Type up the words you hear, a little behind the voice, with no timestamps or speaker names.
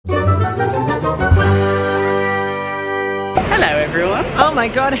everyone. Oh my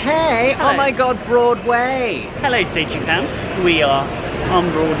god, hey! Hello. Oh my god, Broadway! Hello Station Camp. We are on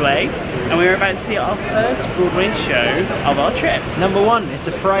Broadway and we're about to see our first Broadway show of our trip. Number one, it's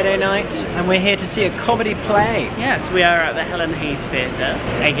a Friday night and we're here to see a comedy play. Yes, we are at the Helen Hayes Theatre,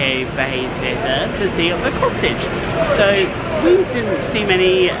 aka the Hayes Theatre, to see the Cottage. So we didn't see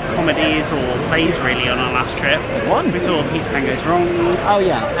many comedies or plays really on our last trip. One. We saw Peter Pan Goes Wrong. Oh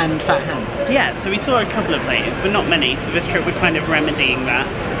yeah, and Fat Ham. Yeah, so we saw a couple of plays, but not many, so this trip we're kind of remedying that.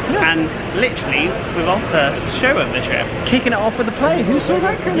 Yeah. And literally, with our first show of the trip. Kicking it off with a play. Who saw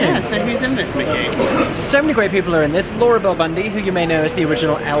that coming? Yeah, so who's in this, Mickey? So many great people are in this. Bell Bundy, who you may know as the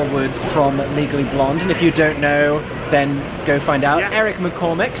original Elle Woods from Legally Blonde, and if you don't know, then go find out. Yeah. Eric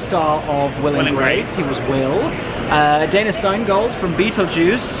McCormack, star of Will and Grace. He was Will. Dana Steingold from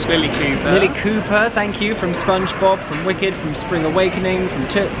Beetlejuice. Lilli Cooper. Lilli Cooper, thank you, from SpongeBob, from Wicked, from Spring Awakening, from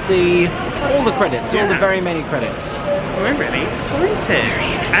Tootsie. All the credits, all the very many credits. So we're really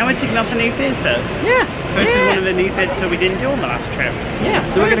excited. And we're taking off a new theatre. Yeah. So this is one of the new theatres that we didn't do on the last trip.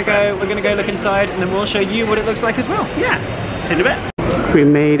 Yeah, so we're gonna go look inside and then we'll show you what it looks like as well. Yeah. See you in a bit. We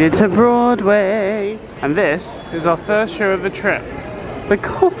made it to Broadway. And this is our first show of the trip. The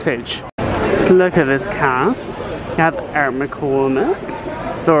Cottage. Let's look at this cast. We have Eric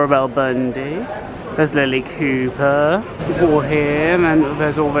McCormack, Bell Bundy, there's Lilli Cooper, all here, and then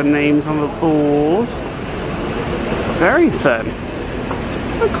there's all the names on the board. Very fun.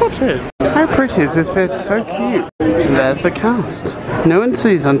 The Cottage. How pretty is this theatre? So cute. And there's the cast. No one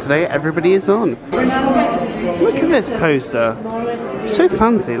sees on today, everybody is on. Look at this poster. So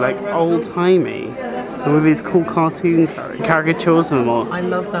fancy, like old-timey. And with these cool cartoon caricatures and all. I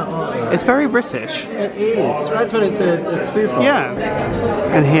love that artwork. It's very British. It is. That's what it's a spoof on. Yeah.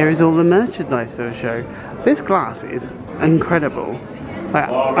 And here is all the merchandise for the show. This glass is incredible. Like,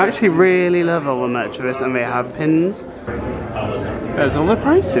 I actually really love all the merch of this, and they have pins. There's all the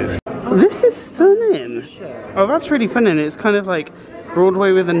prices. This is stunning. Oh, that's really fun, and it's kind of like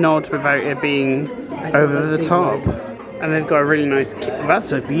Broadway with a nod without it being over the top. And they've got a really nice,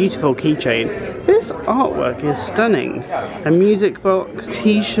 that's a beautiful keychain. This artwork is stunning. A music box,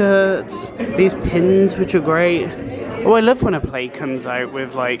 t-shirts, these pins which are great. Oh, I love when a play comes out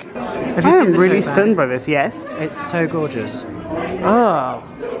with like, I am really stunned by this, yes. It's so gorgeous. Oh,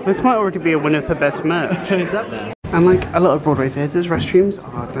 this might already be a winner for best merch. It's up there. And like a lot of Broadway theatres, restrooms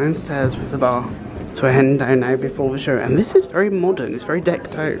are downstairs with the bar. So we're heading down now before the show, and this is very modern, it's very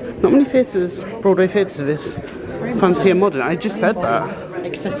decked out. Not many theatres, Broadway theatres are this fancy and modern. I just said that.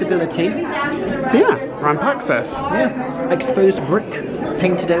 Accessibility. Yeah, ramp access. Yeah, exposed brick,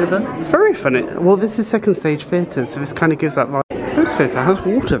 painted over. It's very funny. Well, this is second stage theatre, so this kind of gives that vibe. This theatre has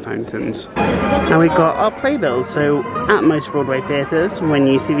water fountains. And we've got our playbills, so at most Broadway theatres, when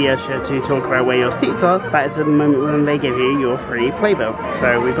you see the usher to talk about where your seats are, that is the moment when they give you your free playbill.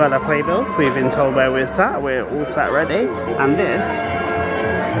 So we've got our playbills, we've been told where we're all sat ready, and this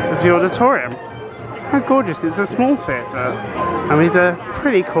is the auditorium. How gorgeous, it's a small theatre, and these are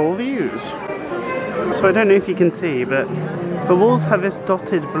pretty cool views. So I don't know if you can see, but the walls have this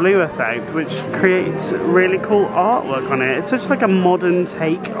dotted blue effect which creates really cool artwork on it. It's such like a modern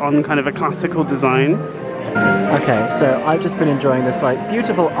take on kind of a classical design. Okay, so I've just been enjoying this like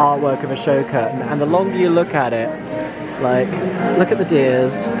beautiful artwork of a show curtain, and the longer you look at it, like, look at the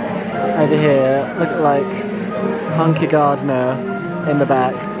deers over here, look at like Hunky Gardner in the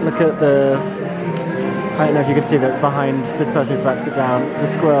back, look at the, I don't know if you can see that behind this person who's about to sit down, the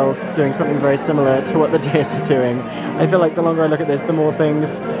squirrels doing something very similar to what the deers are doing. I feel like the longer I look at this, the more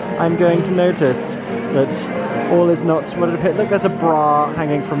things I'm going to notice that all is not what it appears. Look, there's a bra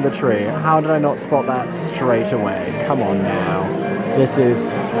hanging from the tree. How did I not spot that straight away? Come on now. This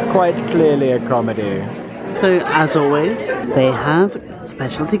is quite clearly a comedy. So, as always, they have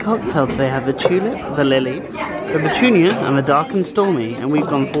specialty cocktails. They have the Tulip, the Lily, the Petunia, and the Dark and Stormy. And we've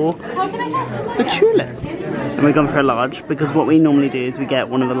gone for the Tulip. And we've gone for a large, because what we normally do is we get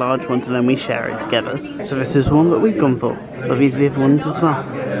one of the large ones and then we share it together. So this is one that we've gone for. But these are the other ones as well.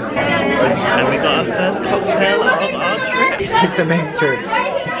 And we got our first cocktail of our trip. This is the main trip.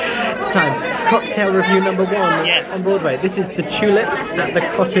 It's time. Cocktail review number one on Broadway. This is the Tulip at the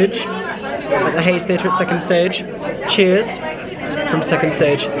Cottage at the Hayes Theatre at second stage. Cheers from second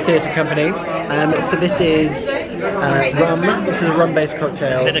stage theatre company. So this is rum. This is a rum-based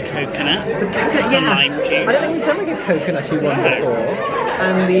cocktail. It's a bit of coconut. With coconut, yeah. Lime juice. I don't think we've done like a coconutty one before.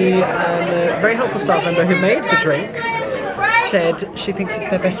 And the very helpful staff member who made the drink said she thinks it's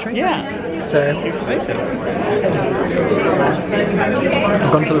their best drink. Yeah. So exclusive.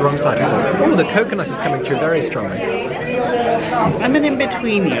 I've gone for the wrong side. Oh, the coconut is coming through very strongly. I'm an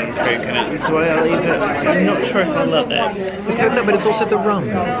in-between on coconut, so I'm not sure if I love it. It's the coconut, but it's also the rum.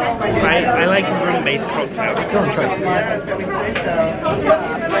 I like a rum-based cocktail. Go on, try it.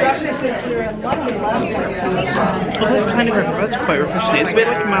 That's quite refreshing. It's a bit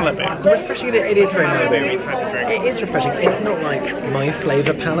like Malibu. Refreshing, it is very Malibu Malibu. type of drink. It is refreshing. It's not like my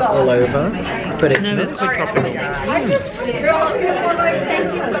flavour palette all over, but it's It's quite tropical.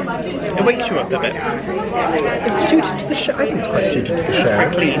 It wakes you up a bit. Is it suited to the show? I think it's quite suited to the show. It's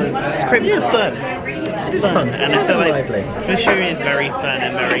quite clean. It's quite fun. It is fun, and I feel like lively. the show is very fun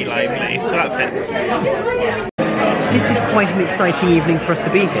and very lively, so that fits. This is quite an exciting evening for us to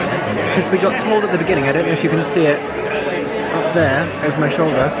be here, because we got told at the beginning, I don't know if you can see it up there, over my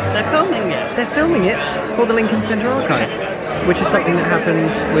shoulder. They're filming it. They're filming it for the Lincoln Center Archive, which is something that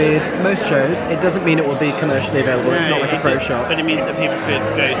happens with most shows. It doesn't mean it will be commercially available, it's not like a pro shop. But it means that people could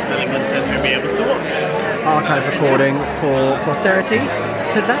go to the Lincoln Center and be able to watch. Archive recording for posterity,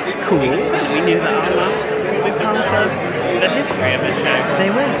 so that's cool. We knew that our laughs would be part of the history of the show. They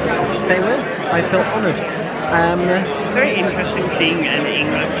will. They will. I feel honoured. It's very interesting seeing an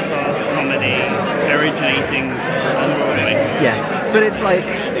English fast comedy originating on Broadway. Yes, but it's like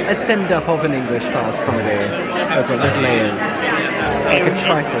a send-up of an English fast comedy as well. There's layers. Like a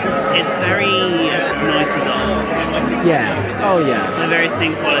trifle. It's very nice as off. Yeah. Oh yeah. The very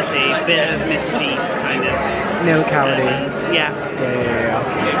same quality, bit of mischief, kind of. No cowardly. Yeah. Yeah.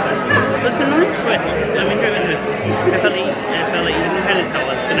 There's a nice twist. I'm enjoying this. I felt like you can kind of tell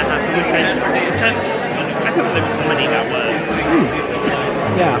what's going to happen, which I think with a comedy that works.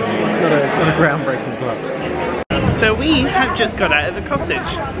 Yeah, it's not a groundbreaking plot. So we have just got out of the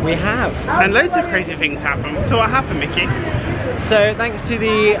cottage. We have. And loads of crazy things happened. So what happened, Mickey? So thanks to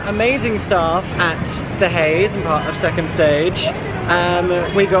the amazing staff at the Hayes and part of Second Stage,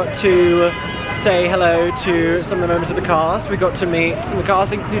 we got to say hello to some of the members of the cast. We got to meet some of the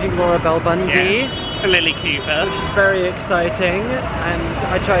cast, including Bell Bundy. Yes. And Lilli Cooper. Which is very exciting. And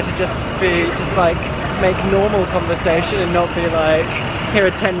I try to just like make normal conversation and not be like, here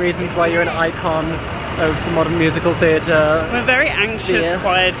are 10 reasons why you're an icon of the modern musical theatre. We're very anxious,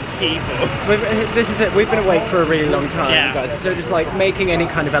 quiet people. This is it. We've been awake for a really long time, yeah. guys. So just like making any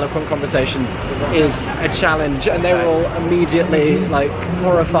kind of eloquent conversation is a challenge, and they were all immediately like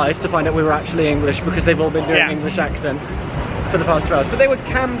horrified to find out we were actually English because they've all been doing English accents for the past 2 hours. But they were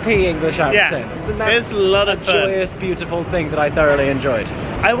campy English accents, and that's a lot of fun. Joyous, beautiful thing that I thoroughly enjoyed.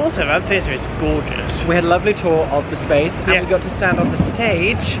 I also, that theatre is gorgeous. We had a lovely tour of the space, and we got to stand on the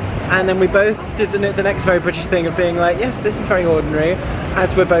stage, and then we both did the next very British thing of being like, yes, this is very ordinary,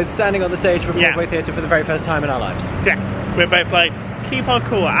 as we're both standing on the stage for Broadway Theatre for the very first time in our lives. Yeah, we're both like, keep our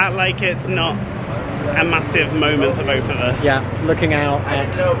cool, act like it's not a massive moment for both of us. Yeah, looking out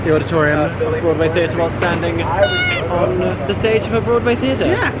at the auditorium of Broadway Theatre while standing on the stage of a Broadway Theatre.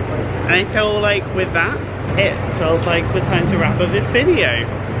 Yeah, and I feel like with that, it feels like we're time to wrap up this video.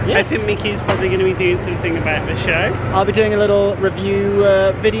 Yes. I think Mickey's probably going to be doing something about the show. I'll be doing a little review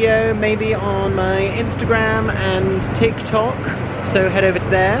video maybe on my Instagram and TikTok, so head over to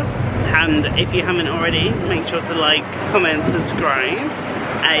there. And if you haven't already, make sure to like, comment, subscribe.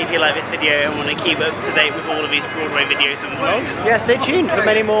 If you like this video and want to keep up to date with all of these Broadway videos and vlogs, yeah, stay tuned for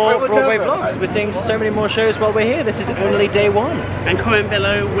many more Broadway vlogs. We're seeing so many more shows while we're here. This is only day one. And comment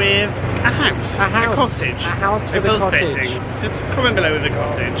below with a house, a cottage, a house for the cottage. Just comment below with a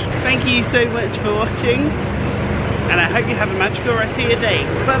cottage. Thank you so much for watching, and I hope you have a magical rest of your day.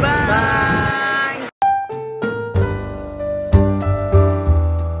 Bye bye. Bye.